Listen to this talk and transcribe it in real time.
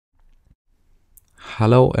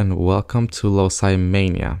Hello and welcome to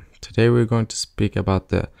LociMania. Today we're going to speak about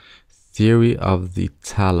the theory of the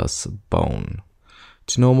talus bone.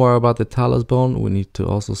 To know more about the talus bone, we need to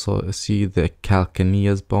also see the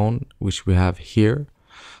calcaneus bone, which we have here.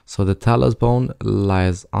 So the talus bone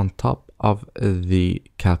lies on top of the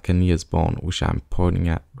calcaneus bone, which I'm pointing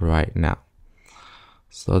at right now.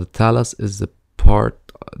 So the talus is the part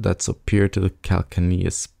that's superior to the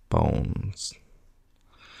calcaneus bones.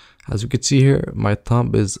 As you can see here, my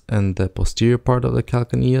thumb is in the posterior part of the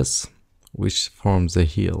calcaneus, which forms the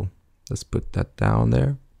heel. Let's put that down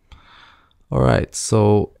there. Alright,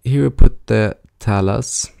 so here we put the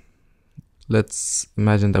talus. Let's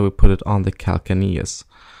imagine that we put it on the calcaneus.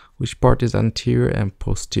 Which part is anterior and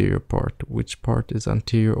posterior part? Which part is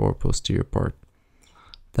anterior or posterior part?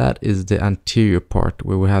 That is the anterior part,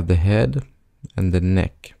 where we have the head and the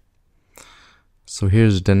neck. So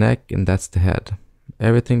here's the neck and that's the head.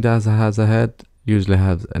 Everything that has a head usually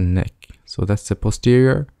has a neck. So that's the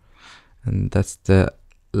posterior and that's the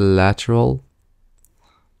lateral.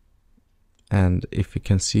 And if you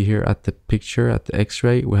can see here at the picture, at the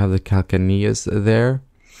x-ray, we have the calcaneus there.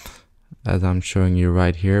 As I'm showing you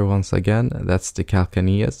right here once again, that's the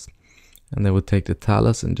calcaneus. And then we'll take the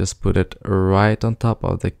talus and just put it right on top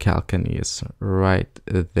of the calcaneus, right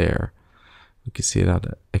there. You can see it on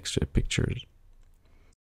the x-ray pictures.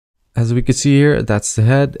 As we can see here, that's the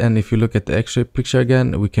head, and if you look at the x-ray picture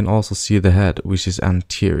again, we can also see the head, which is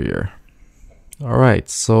anterior. Alright,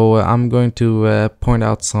 so I'm going to point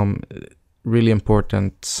out some really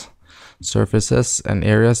important surfaces and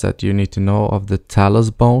areas that you need to know of the talus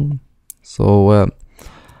bone. So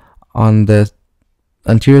on the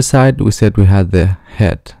anterior side, we said we had the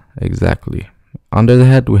head, exactly. Under the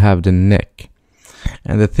head, we have the neck.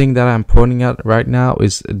 And the thing that I'm pointing at right now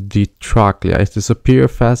is the trochlea. It's the superior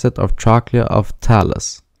facet of trochlea of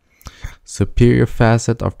talus. Superior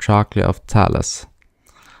facet of trochlea of talus.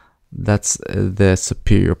 That's the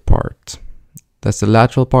superior part. That's the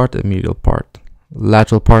lateral part and medial part.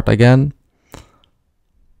 Lateral part again.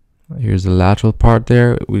 Here's the lateral part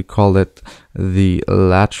there. We call it the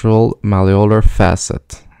lateral malleolar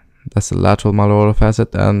facet. That's the lateral malleolar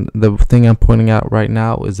facet, and the thing I'm pointing out right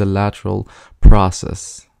now is the lateral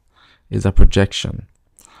process, is a projection.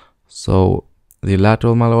 So the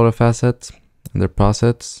lateral malleolar facet and the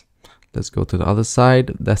process, let's go to the other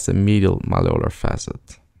side, that's the medial malleolar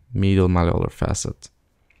facet. Medial malleolar facet.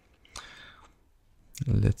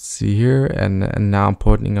 Let's see here, and now I'm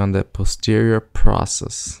pointing on the posterior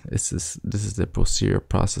process. This is the posterior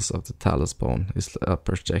process of the talus bone. It's a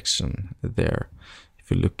projection there. If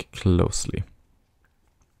you look closely.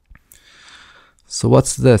 So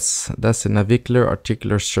what's this? That's the navicular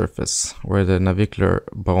articular surface, where the navicular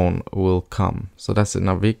bone will come. So that's the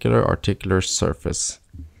navicular articular surface.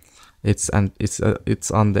 It's on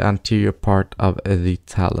the anterior part of the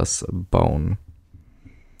talus bone.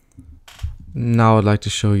 Now I'd like to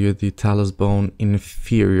show you the talus bone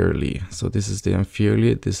inferiorly. So this is the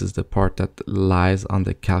inferiorly. This is the part that lies on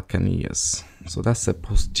the calcaneus. So that's the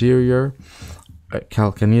posterior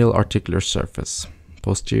calcaneal articular surface.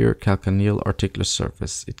 Posterior calcaneal articular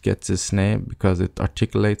surface. It gets its name because it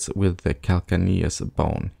articulates with the calcaneus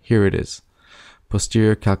bone. Here it is.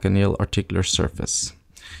 Posterior calcaneal articular surface.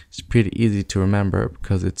 It's pretty easy to remember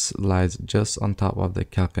because it lies just on top of the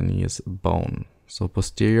calcaneus bone. So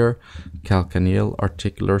posterior calcaneal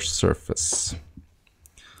articular surface.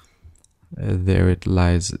 There it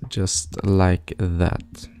lies just like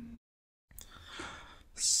that.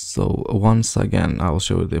 So once again, I'll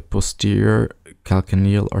show you the posterior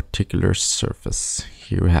calcaneal articular surface.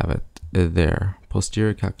 Here we have it there.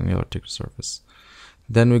 Posterior calcaneal articular surface.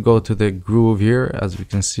 Then we go to the groove here, as we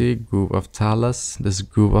can see, groove of talus. This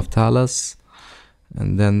groove of talus.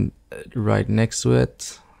 And then right next to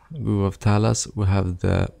it, groove of talus, we have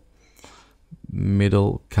the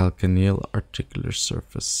middle calcaneal articular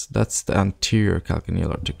surface. That's the anterior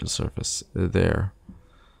calcaneal articular surface there.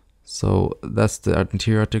 So that's the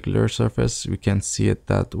anterior articular surface. We can see it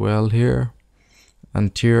that well here.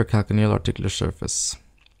 Anterior calcaneal articular surface.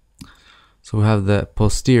 So we have the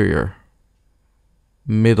posterior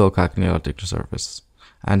middle calcaneal articular surface,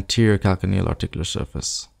 anterior calcaneal articular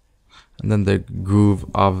surface, and then the groove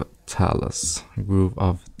of talus. Groove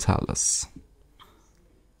of talus.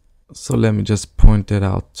 So let me just point it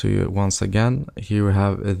out to you once again. Here we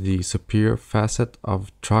have the superior facet of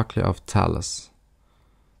trochlea of talus.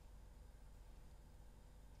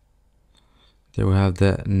 There we have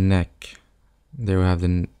the neck. There we have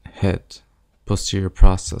the head. Posterior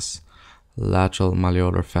process. Lateral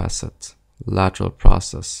malleolar facet. Lateral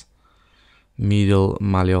process. Medial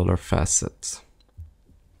malleolar facet.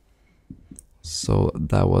 So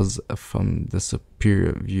that was from the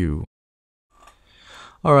superior view.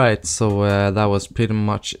 Alright, so that was pretty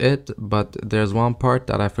much it, but there's one part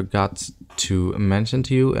that I forgot to mention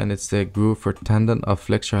to you, and it's the groove for tendon of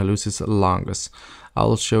flexor hallucis longus.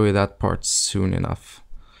 I'll show you that part soon enough.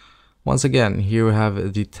 Once again, here we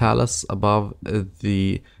have the talus above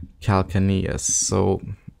the calcaneus. So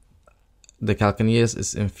the calcaneus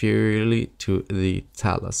is inferiorly to the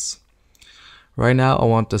talus. Right now, I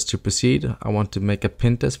want us to proceed. I want to make a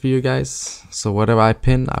pin test for you guys. So whatever I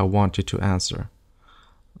pin, I want you to answer.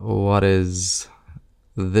 What is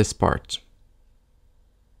this part?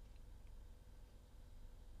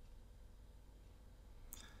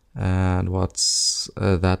 And what's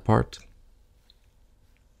that part?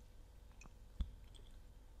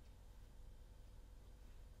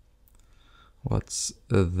 What's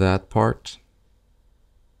that part?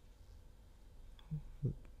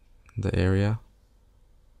 The area.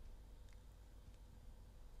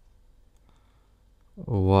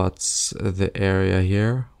 What's the area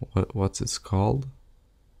here? What's it called?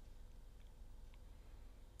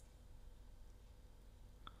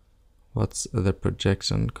 What's the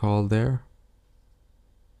projection called there?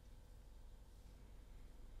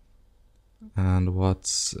 And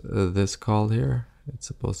what's this called here? It's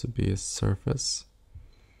supposed to be a surface.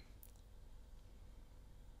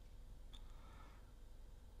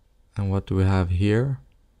 And what do we have here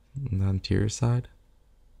on the anterior side?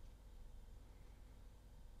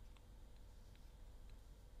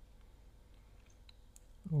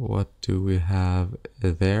 What do we have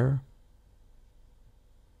there?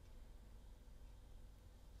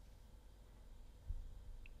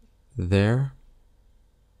 There.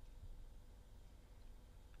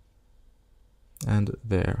 And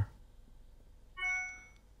there.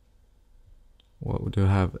 What do we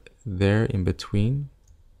have there in between?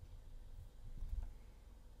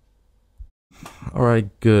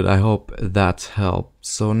 Alright, good. I hope that helped.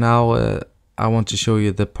 So now I want to show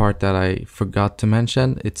you the part that I forgot to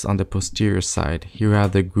mention. It's on the posterior side. Here we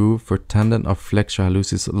have the groove for tendon of flexor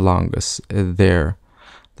hallucis longus. There.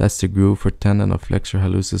 That's the groove for tendon of flexor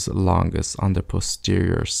hallucis longus on the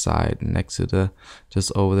posterior side, next to the,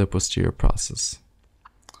 just over the posterior process.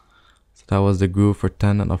 So that was the groove for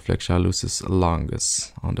tendon of flexor hallucis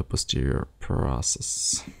longus on the posterior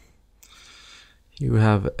process. You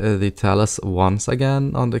have the talus once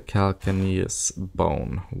again on the calcaneus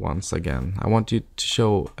bone once again. I want you to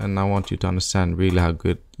show and I want you to understand really how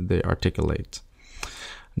good they articulate.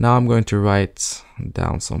 Now I'm going to write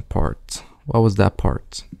down some part. What was that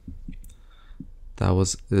part? That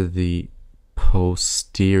was the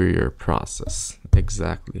posterior process.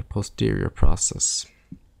 Exactly, posterior process.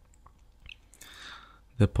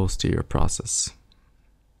 The posterior process.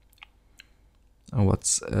 And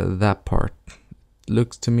what's that part?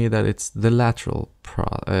 Looks to me that it's the lateral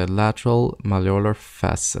malleolar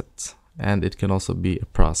facet, and it can also be a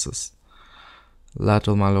process.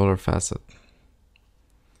 Lateral malleolar facet.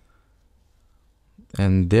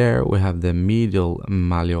 And there we have the medial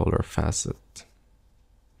malleolar facet.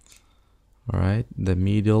 All right, the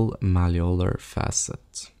medial malleolar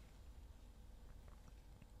facet.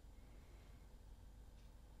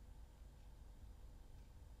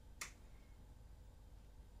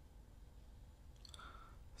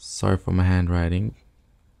 Sorry for my handwriting.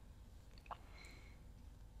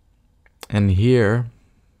 And here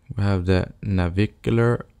we have the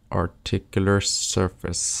navicular articular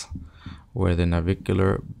surface, where the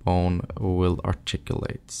navicular bone will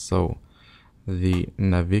articulate. So the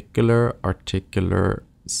navicular articular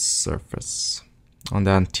surface. On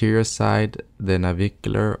the anterior side, the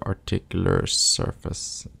navicular articular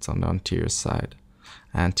surface. It's on the anterior side.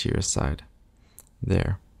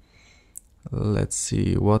 There. Let's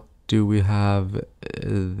see, what do we have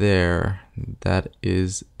there? That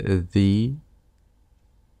is the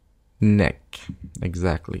neck.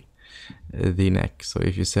 Exactly. The neck. So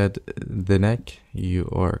if you said the neck, you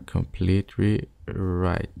are completely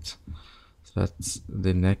right. So that's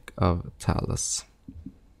the neck of Talus.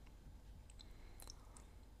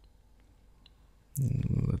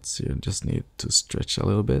 Let's see, I just need to stretch a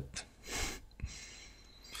little bit.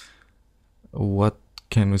 What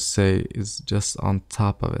can we say is just on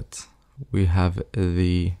top of it? We have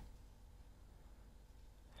the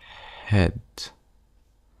head.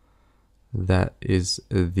 That is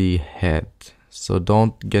the head. So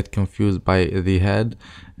don't get confused by the head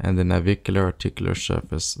and the navicular articular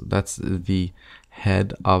surface. That's the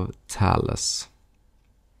head of Talus.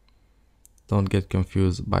 Don't get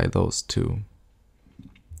confused by those two.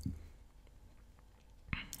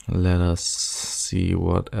 Let us see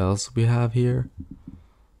what else we have here.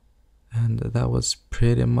 And that was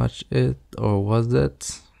pretty much it, or was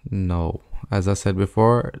it? No. As I said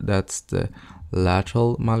before, that's the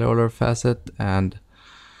lateral malleolar facet, and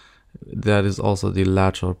that is also the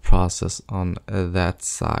lateral process on that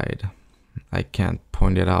side. I can't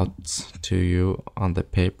point it out to you on the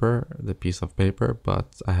paper, the piece of paper,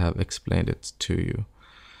 but I have explained it to you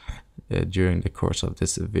during the course of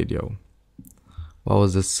this video. What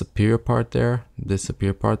was the superior part there? This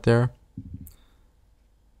superior part there?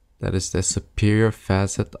 That is the superior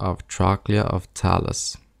facet of trochlea of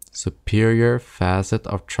Talus. Superior facet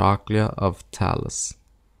of trochlea of Talus.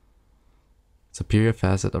 Superior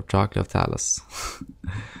facet of trochlea of Talus.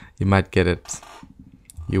 You might get it.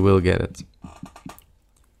 You will get it.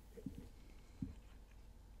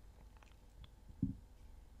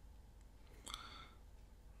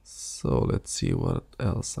 So let's see what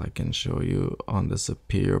else I can show you on the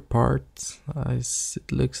superior part.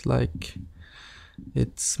 It looks like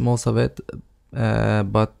it's most of it,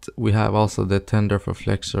 but we have also the tender for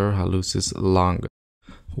flexor hallucis longus,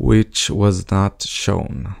 which was not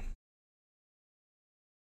shown.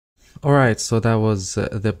 Alright, so that was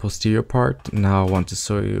the posterior part. Now I want to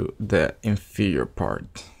show you the inferior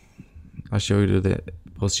part. I showed you the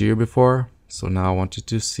posterior before, so now I want you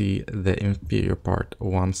to see the inferior part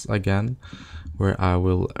once again, where I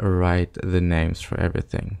will write the names for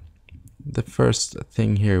everything. The first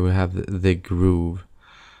thing here, we have the groove.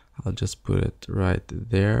 I'll just put it right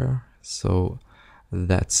there. So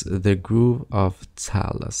that's the groove of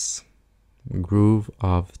Talus. Groove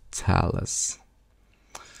of Talus.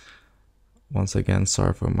 Once again,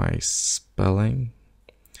 sorry for my spelling.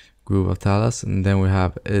 Groove of Talus. And then we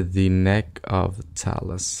have the neck of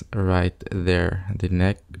Talus right there. The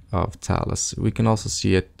neck of Talus. We can also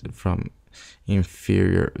see it from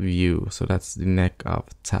inferior view. So that's the neck of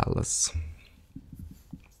Talus.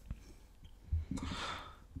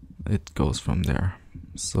 It goes from there.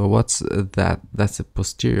 So what's that? That's the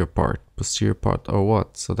posterior part. Posterior part or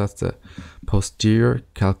what? So that's the posterior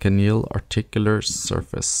calcaneal articular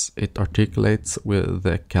surface. It articulates with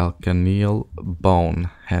the calcaneal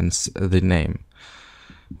bone, hence the name.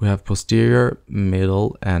 We have posterior,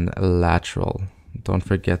 middle, and lateral. Don't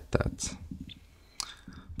forget that.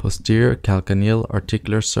 Posterior calcaneal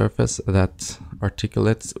articular surface that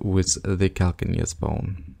articulates with the calcaneus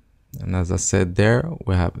bone. And as I said there,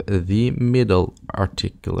 we have the middle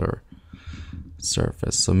articular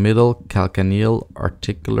surface. So middle calcaneal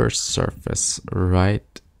articular surface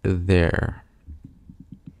right there.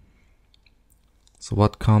 So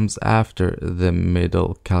what comes after the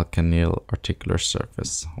middle calcaneal articular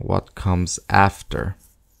surface? What comes after?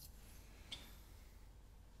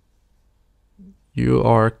 You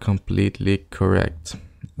are completely correct.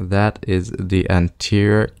 That is the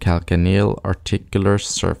anterior calcaneal articular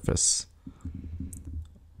surface.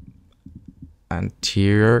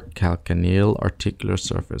 Anterior calcaneal articular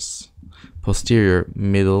surface. Posterior,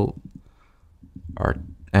 middle,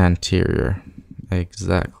 anterior.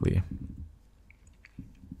 Exactly.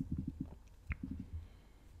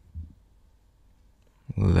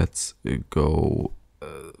 Let's go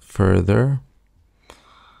further.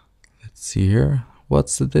 Let's see here.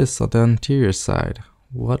 What's this on the anterior side?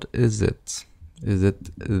 What is it? Is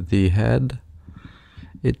it the head?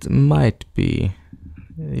 It might be.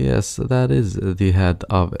 Yes, that is the head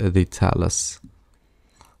of the talus.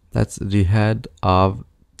 That's the head of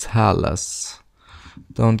talus.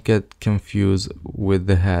 Don't get confused with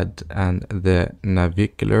the head and the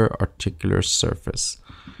navicular articular surface.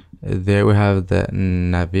 There we have the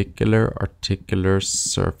navicular articular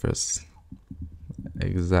surface.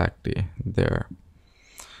 Exactly there.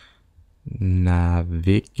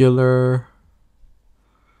 Navicular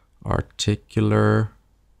articular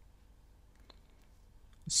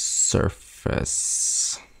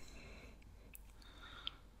surface.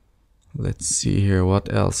 Let's see here,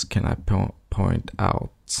 what else can I point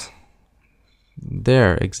out?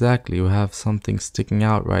 There, exactly, you have something sticking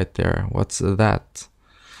out right there. What's that?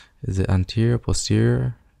 Is it anterior,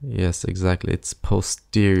 posterior? Yes, exactly, it's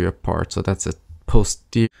posterior part, so that's a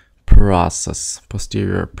posterior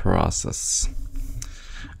process.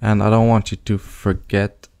 And I don't want you to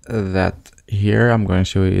forget that here I'm going to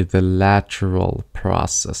show you the lateral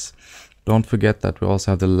process. Don't forget that we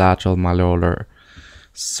also have the lateral malleolar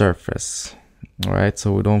surface. Alright,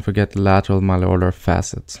 so we don't forget the lateral malleolar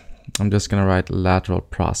facet. I'm just going to write lateral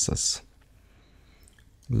process.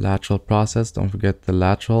 Lateral process, don't forget the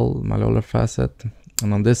lateral malleolar facet.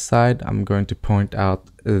 And on this side, I'm going to point out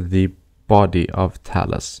the body of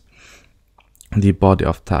talus. The body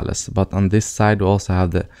of talus. But on this side, we also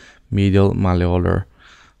have the medial malleolar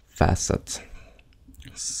facet.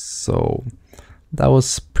 So that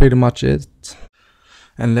was pretty much it.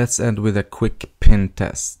 And let's end with a quick pin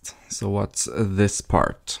test. So what's this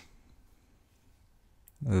part?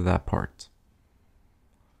 That part.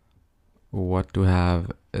 What do we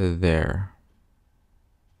have there?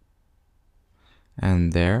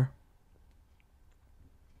 And there?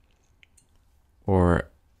 Or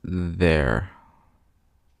there?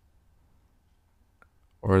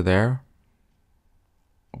 Or there?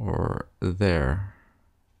 Or there?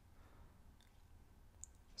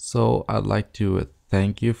 So I'd like to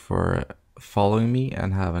thank you for following me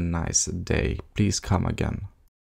and have a nice day. Please come again.